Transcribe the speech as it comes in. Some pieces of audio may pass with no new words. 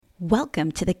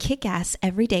Welcome to the Kick-Ass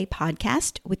Everyday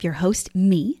Podcast with your host,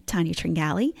 me, Tanya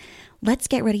Tringali. Let's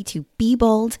get ready to be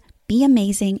bold, be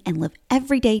amazing, and live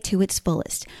every day to its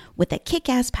fullest with the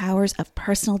kick-ass powers of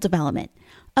personal development.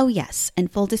 Oh yes,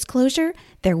 and full disclosure,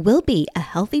 there will be a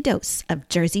healthy dose of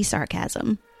Jersey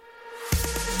sarcasm.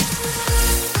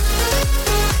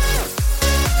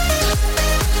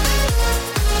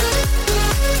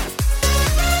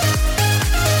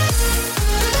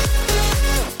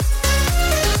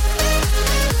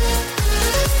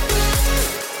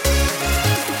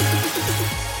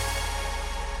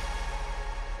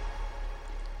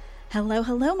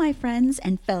 Hello, my friends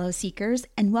and fellow seekers,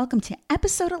 and welcome to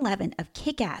episode 11 of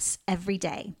Kick-Ass Every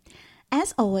Day.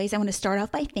 As always, I want to start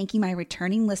off by thanking my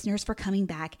returning listeners for coming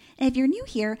back, and if you're new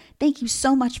here, thank you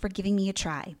so much for giving me a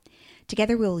try.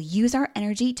 Together, we will use our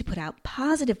energy to put out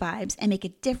positive vibes and make a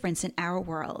difference in our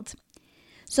world.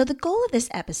 So the goal of this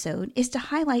episode is to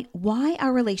highlight why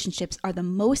our relationships are the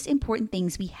most important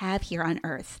things we have here on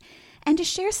Earth, and to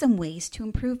share some ways to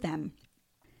improve them.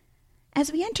 As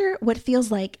we enter what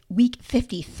feels like week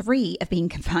 53 of being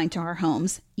confined to our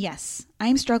homes, yes, I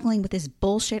am struggling with this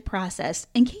bullshit process.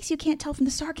 In case you can't tell from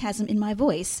the sarcasm in my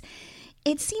voice,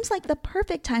 it seems like the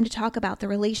perfect time to talk about the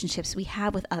relationships we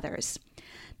have with others.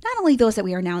 Not only those that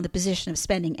we are now in the position of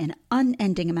spending an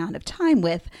unending amount of time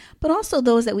with, but also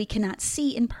those that we cannot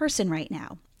see in person right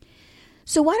now.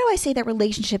 So why do I say that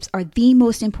relationships are the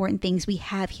most important things we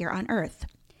have here on Earth?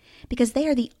 Because they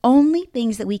are the only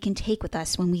things that we can take with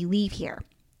us when we leave here.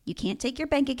 You can't take your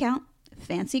bank account,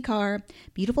 fancy car,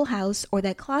 beautiful house, or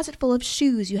that closet full of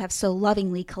shoes you have so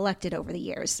lovingly collected over the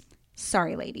years.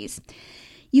 Sorry, ladies.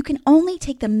 You can only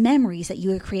take the memories that you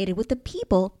have created with the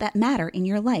people that matter in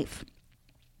your life.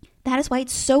 That is why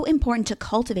it's so important to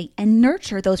cultivate and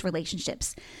nurture those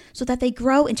relationships so that they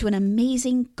grow into an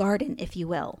amazing garden, if you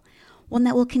will. One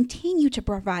that will continue to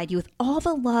provide you with all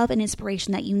the love and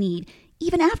inspiration that you need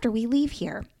even after we leave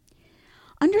here.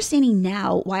 Understanding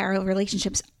now why our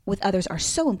relationships with others are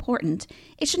so important,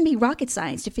 it shouldn't be rocket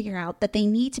science to figure out that they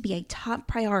need to be a top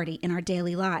priority in our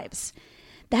daily lives.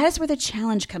 That is where the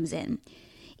challenge comes in.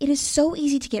 It is so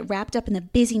easy to get wrapped up in the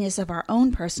busyness of our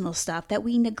own personal stuff that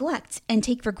we neglect and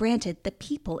take for granted the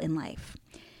people in life.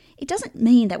 It doesn't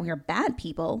mean that we are bad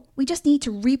people. We just need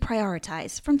to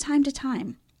reprioritize from time to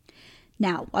time.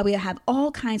 Now, while we have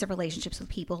all kinds of relationships with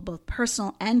people, both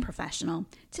personal and professional,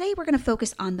 today we're going to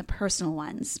focus on the personal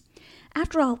ones.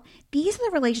 After all, these are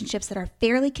the relationships that are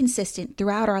fairly consistent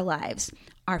throughout our lives,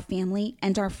 our family,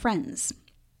 and our friends.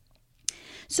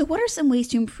 So what are some ways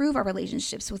to improve our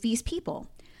relationships with these people?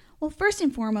 Well, first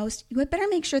and foremost, you had better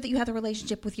make sure that you have the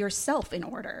relationship with yourself in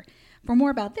order. For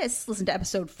more about this, listen to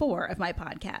episode 4 of my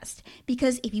podcast.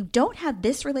 Because if you don't have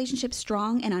this relationship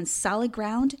strong and on solid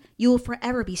ground, you will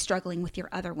forever be struggling with your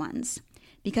other ones.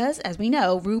 Because, as we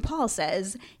know, RuPaul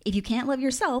says, if you can't love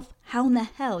yourself, how in the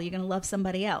hell are you going to love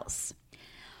somebody else?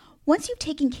 Once you've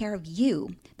taken care of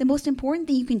you, the most important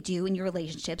thing you can do in your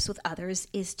relationships with others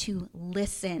is to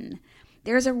listen.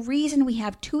 There's a reason we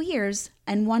have 2 ears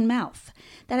and 1 mouth.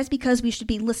 That is because we should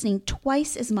be listening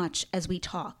twice as much as we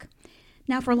talk.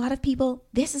 Now, for a lot of people,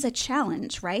 this is a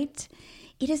challenge, right?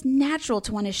 It is natural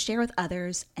to want to share with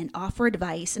others and offer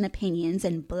advice and opinions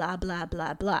and blah, blah,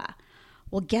 blah, blah.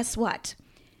 Well, guess what?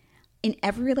 In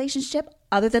every relationship,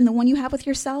 other than the one you have with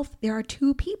yourself, there are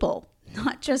 2 people,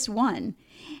 not just one.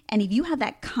 And if you have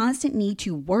that constant need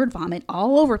to word vomit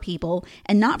all over people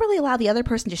and not really allow the other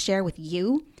person to share with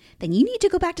you, then you need to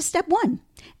go back to step 1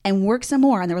 and work some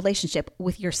more on the relationship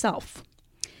with yourself.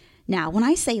 Now, when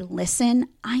I say listen,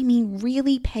 I mean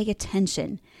really pay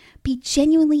attention. Be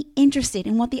genuinely interested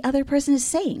in what the other person is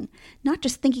saying, not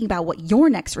just thinking about what your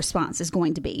next response is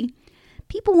going to be.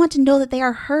 People want to know that they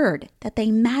are heard, that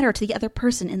they matter to the other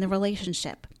person in the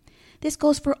relationship. This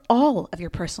goes for all of your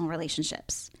personal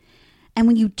relationships. And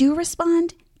when you do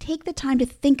respond, take the time to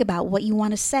think about what you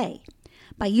want to say.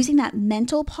 By using that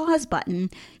mental pause button,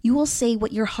 you will say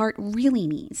what your heart really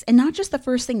means, and not just the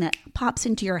first thing that pops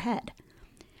into your head.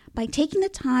 By taking the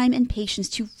time and patience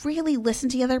to really listen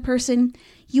to the other person,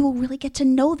 you will really get to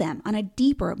know them on a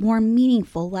deeper, more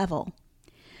meaningful level.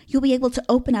 You'll be able to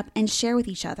open up and share with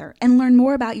each other and learn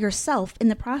more about yourself in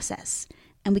the process,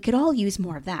 and we could all use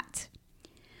more of that.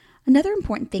 Another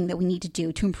important thing that we need to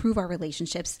do to improve our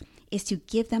relationships is to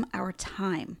give them our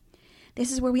time.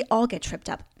 This is where we all get tripped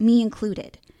up, me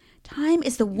included. Time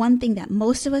is the one thing that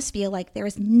most of us feel like there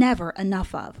is never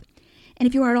enough of. And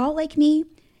if you are at all like me,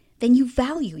 then you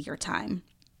value your time.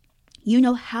 You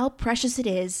know how precious it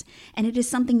is, and it is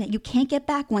something that you can't get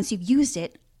back once you've used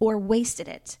it or wasted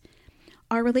it.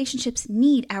 Our relationships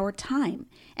need our time.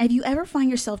 And if you ever find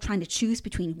yourself trying to choose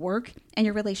between work and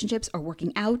your relationships, or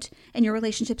working out and your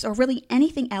relationships, or really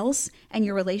anything else and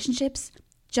your relationships,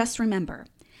 just remember,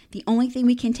 the only thing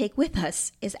we can take with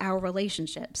us is our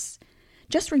relationships.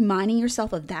 Just reminding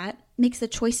yourself of that makes the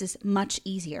choices much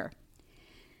easier.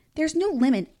 There's no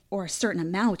limit or a certain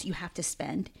amount you have to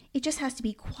spend. It just has to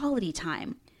be quality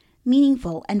time,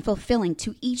 meaningful and fulfilling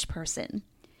to each person.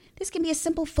 This can be a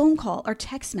simple phone call or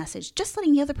text message, just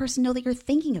letting the other person know that you're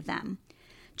thinking of them.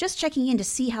 Just checking in to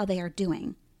see how they are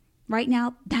doing. Right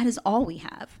now, that is all we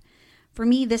have. For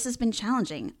me, this has been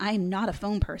challenging. I am not a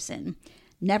phone person.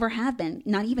 Never have been,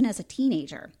 not even as a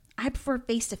teenager. I prefer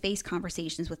face-to-face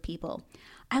conversations with people.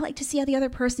 I like to see how the other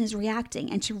person is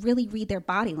reacting and to really read their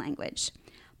body language.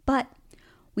 But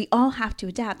we all have to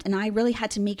adapt, and I really had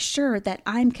to make sure that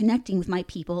I'm connecting with my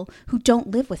people who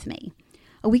don't live with me.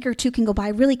 A week or two can go by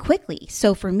really quickly,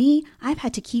 so for me, I've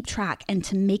had to keep track and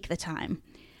to make the time.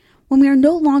 When we are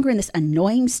no longer in this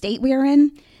annoying state we are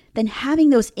in, then having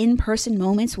those in-person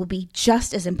moments will be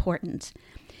just as important.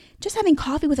 Just having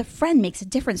coffee with a friend makes a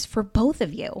difference for both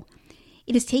of you.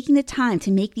 It is taking the time to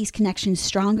make these connections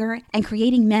stronger and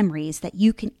creating memories that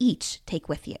you can each take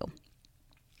with you.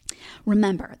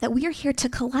 Remember that we are here to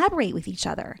collaborate with each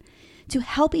other, to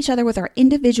help each other with our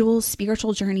individual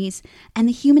spiritual journeys and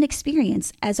the human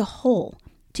experience as a whole.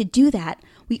 To do that,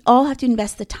 we all have to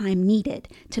invest the time needed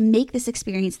to make this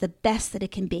experience the best that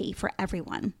it can be for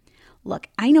everyone. Look,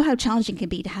 I know how challenging it can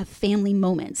be to have family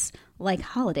moments, like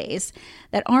holidays,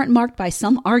 that aren't marked by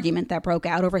some argument that broke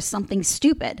out over something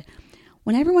stupid.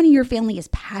 When everyone in your family is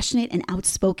passionate and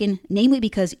outspoken, namely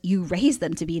because you raised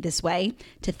them to be this way,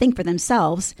 to think for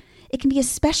themselves, it can be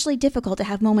especially difficult to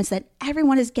have moments that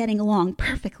everyone is getting along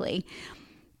perfectly.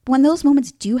 When those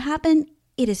moments do happen,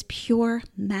 it is pure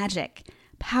magic,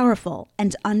 powerful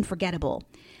and unforgettable.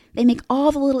 They make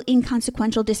all the little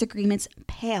inconsequential disagreements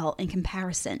pale in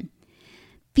comparison.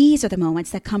 These are the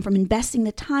moments that come from investing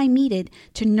the time needed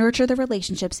to nurture the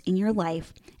relationships in your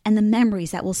life and the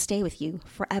memories that will stay with you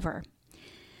forever.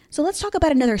 So let's talk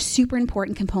about another super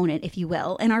important component, if you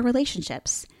will, in our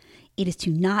relationships. It is to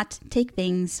not take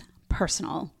things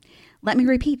personal. Let me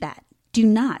repeat that. Do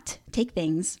not take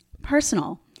things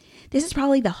personal. This is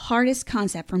probably the hardest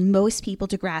concept for most people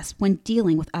to grasp when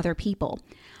dealing with other people.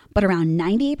 But around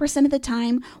 98% of the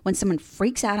time, when someone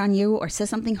freaks out on you or says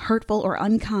something hurtful or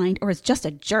unkind or is just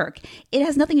a jerk, it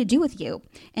has nothing to do with you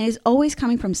and is always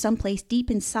coming from someplace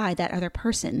deep inside that other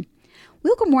person.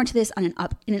 We'll go more into this in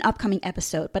an upcoming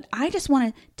episode, but I just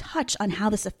want to touch on how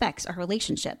this affects our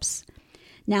relationships.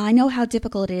 Now, I know how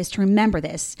difficult it is to remember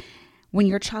this when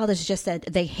your child has just said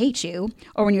they hate you,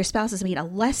 or when your spouse has made a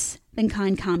less than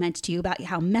kind comment to you about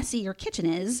how messy your kitchen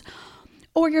is,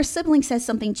 or your sibling says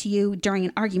something to you during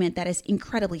an argument that is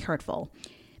incredibly hurtful.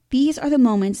 These are the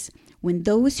moments when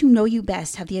those who know you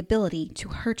best have the ability to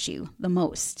hurt you the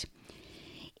most.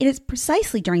 It is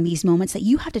precisely during these moments that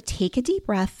you have to take a deep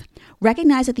breath,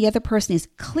 recognize that the other person is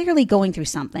clearly going through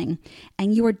something,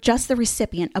 and you are just the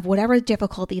recipient of whatever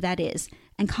difficulty that is,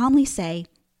 and calmly say,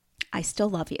 I still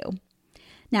love you.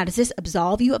 Now, does this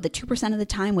absolve you of the 2% of the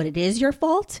time when it is your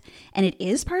fault and it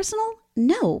is personal?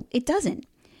 No, it doesn't.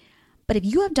 But if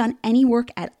you have done any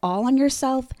work at all on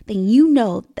yourself, then you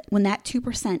know that when that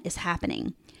 2% is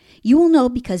happening. You will know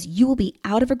because you will be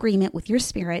out of agreement with your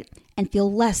spirit and feel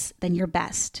less than your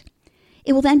best.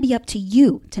 It will then be up to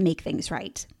you to make things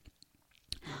right.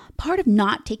 Part of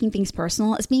not taking things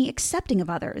personal is being accepting of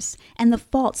others and the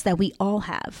faults that we all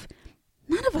have.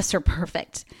 None of us are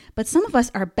perfect, but some of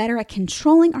us are better at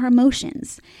controlling our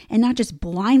emotions and not just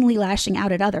blindly lashing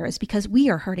out at others because we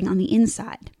are hurting on the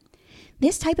inside.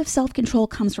 This type of self-control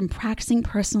comes from practicing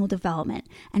personal development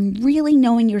and really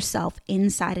knowing yourself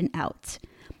inside and out.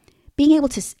 Being able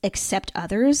to accept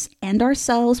others and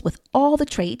ourselves with all the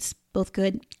traits, both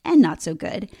good and not so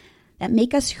good, that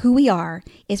make us who we are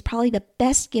is probably the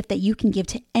best gift that you can give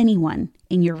to anyone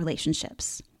in your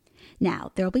relationships.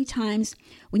 Now, there will be times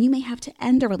when you may have to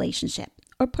end a relationship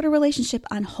or put a relationship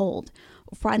on hold,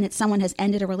 or find that someone has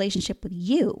ended a relationship with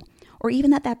you, or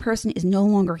even that person is no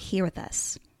longer here with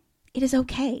us. It is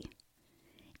okay.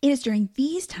 It is during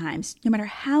these times, no matter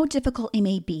how difficult it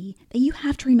may be, that you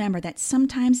have to remember that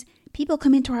sometimes people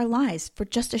come into our lives for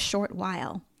just a short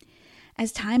while.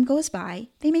 As time goes by,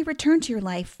 they may return to your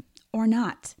life or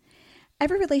not.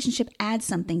 Every relationship adds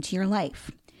something to your life,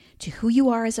 to who you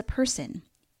are as a person.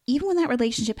 Even when that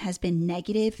relationship has been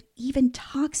negative, even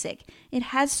toxic, it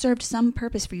has served some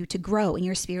purpose for you to grow in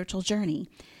your spiritual journey,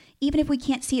 even if we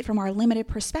can't see it from our limited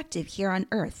perspective here on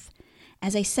earth.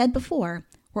 As I said before,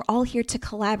 we're all here to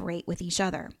collaborate with each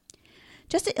other.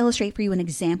 Just to illustrate for you an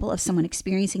example of someone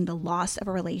experiencing the loss of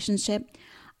a relationship,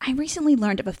 I recently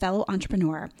learned of a fellow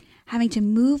entrepreneur having to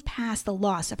move past the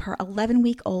loss of her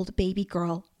 11-week-old baby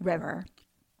girl, River.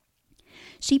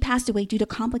 She passed away due to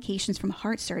complications from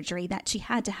heart surgery that she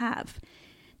had to have.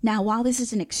 Now, while this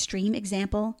is an extreme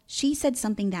example, she said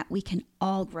something that we can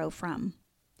all grow from.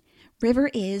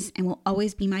 River is and will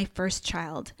always be my first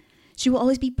child. She will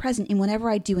always be present in whatever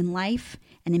I do in life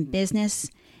and in business,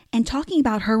 and talking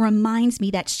about her reminds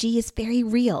me that she is very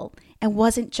real and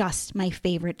wasn't just my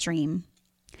favorite dream.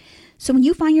 So when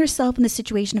you find yourself in the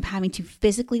situation of having to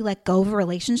physically let go of a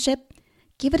relationship,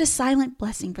 give it a silent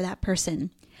blessing for that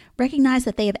person. Recognize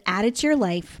that they have added to your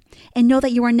life and know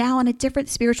that you are now on a different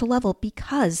spiritual level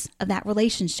because of that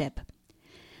relationship.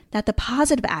 That the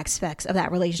positive aspects of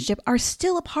that relationship are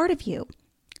still a part of you.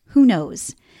 Who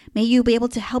knows? May you be able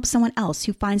to help someone else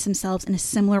who finds themselves in a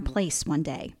similar place one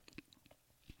day.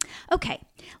 Okay,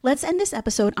 let's end this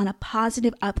episode on a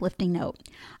positive, uplifting note.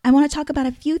 I want to talk about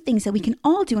a few things that we can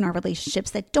all do in our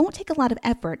relationships that don't take a lot of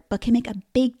effort but can make a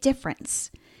big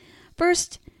difference.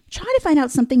 First, try to find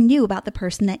out something new about the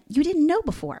person that you didn't know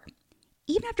before.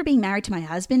 Even after being married to my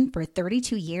husband for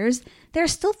 32 years, there are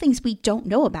still things we don't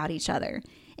know about each other.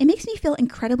 It makes me feel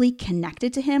incredibly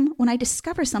connected to him when I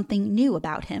discover something new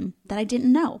about him that I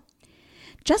didn't know.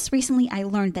 Just recently, I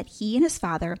learned that he and his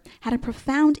father had a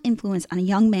profound influence on a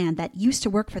young man that used to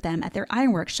work for them at their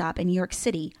ironworks shop in New York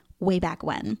City way back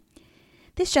when.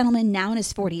 This gentleman, now in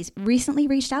his 40s, recently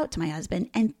reached out to my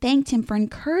husband and thanked him for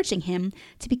encouraging him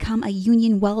to become a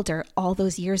union welder all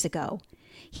those years ago.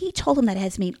 He told him that it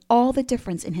has made all the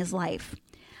difference in his life.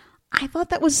 I thought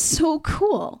that was so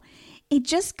cool. It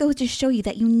just goes to show you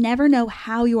that you never know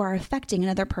how you are affecting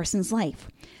another person's life.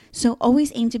 So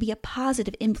always aim to be a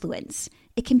positive influence.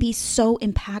 It can be so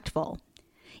impactful.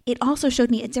 It also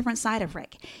showed me a different side of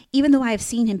Rick. Even though I have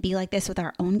seen him be like this with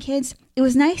our own kids, it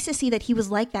was nice to see that he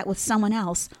was like that with someone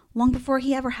else long before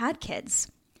he ever had kids.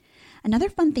 Another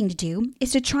fun thing to do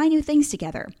is to try new things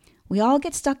together. We all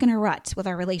get stuck in a rut with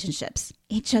our relationships.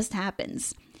 It just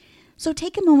happens. So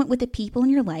take a moment with the people in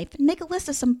your life and make a list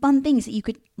of some fun things that you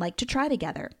could like to try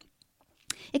together.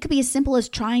 It could be as simple as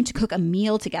trying to cook a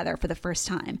meal together for the first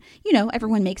time. You know,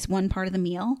 everyone makes one part of the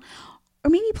meal. Or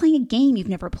maybe playing a game you've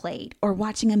never played, or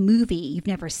watching a movie you've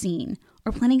never seen,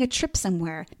 or planning a trip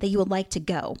somewhere that you would like to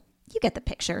go. You get the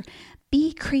picture.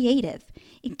 Be creative.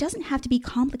 It doesn't have to be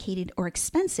complicated or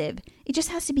expensive. It just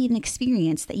has to be an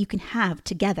experience that you can have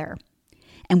together.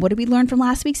 And what did we learn from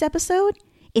last week's episode?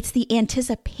 It's the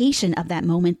anticipation of that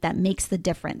moment that makes the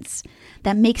difference,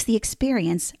 that makes the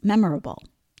experience memorable.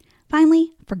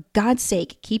 Finally, for God's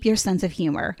sake, keep your sense of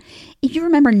humor. If you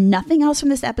remember nothing else from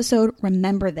this episode,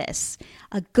 remember this.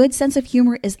 A good sense of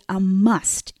humor is a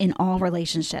must in all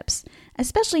relationships,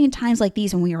 especially in times like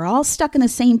these when we are all stuck in the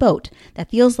same boat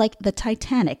that feels like the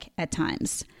Titanic at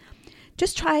times.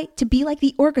 Just try to be like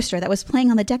the orchestra that was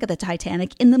playing on the deck of the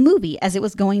Titanic in the movie as it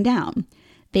was going down.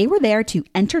 They were there to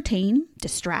entertain,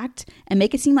 distract, and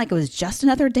make it seem like it was just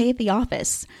another day at the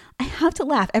office. I have to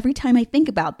laugh every time I think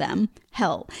about them.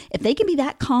 Hell, if they can be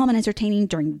that calm and entertaining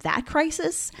during that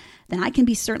crisis, then I can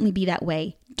certainly be that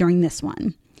way during this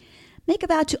one. Make a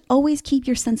vow to always keep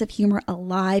your sense of humor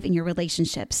alive in your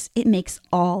relationships. It makes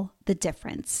all the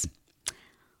difference.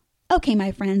 Okay,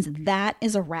 my friends, that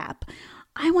is a wrap.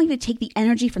 I want you to take the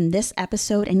energy from this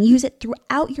episode and use it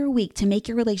throughout your week to make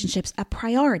your relationships a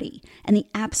priority and the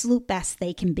absolute best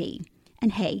they can be.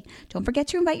 And hey, don't forget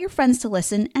to invite your friends to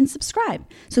listen and subscribe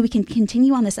so we can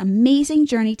continue on this amazing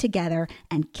journey together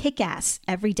and kick ass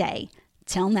every day.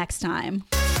 Till next time.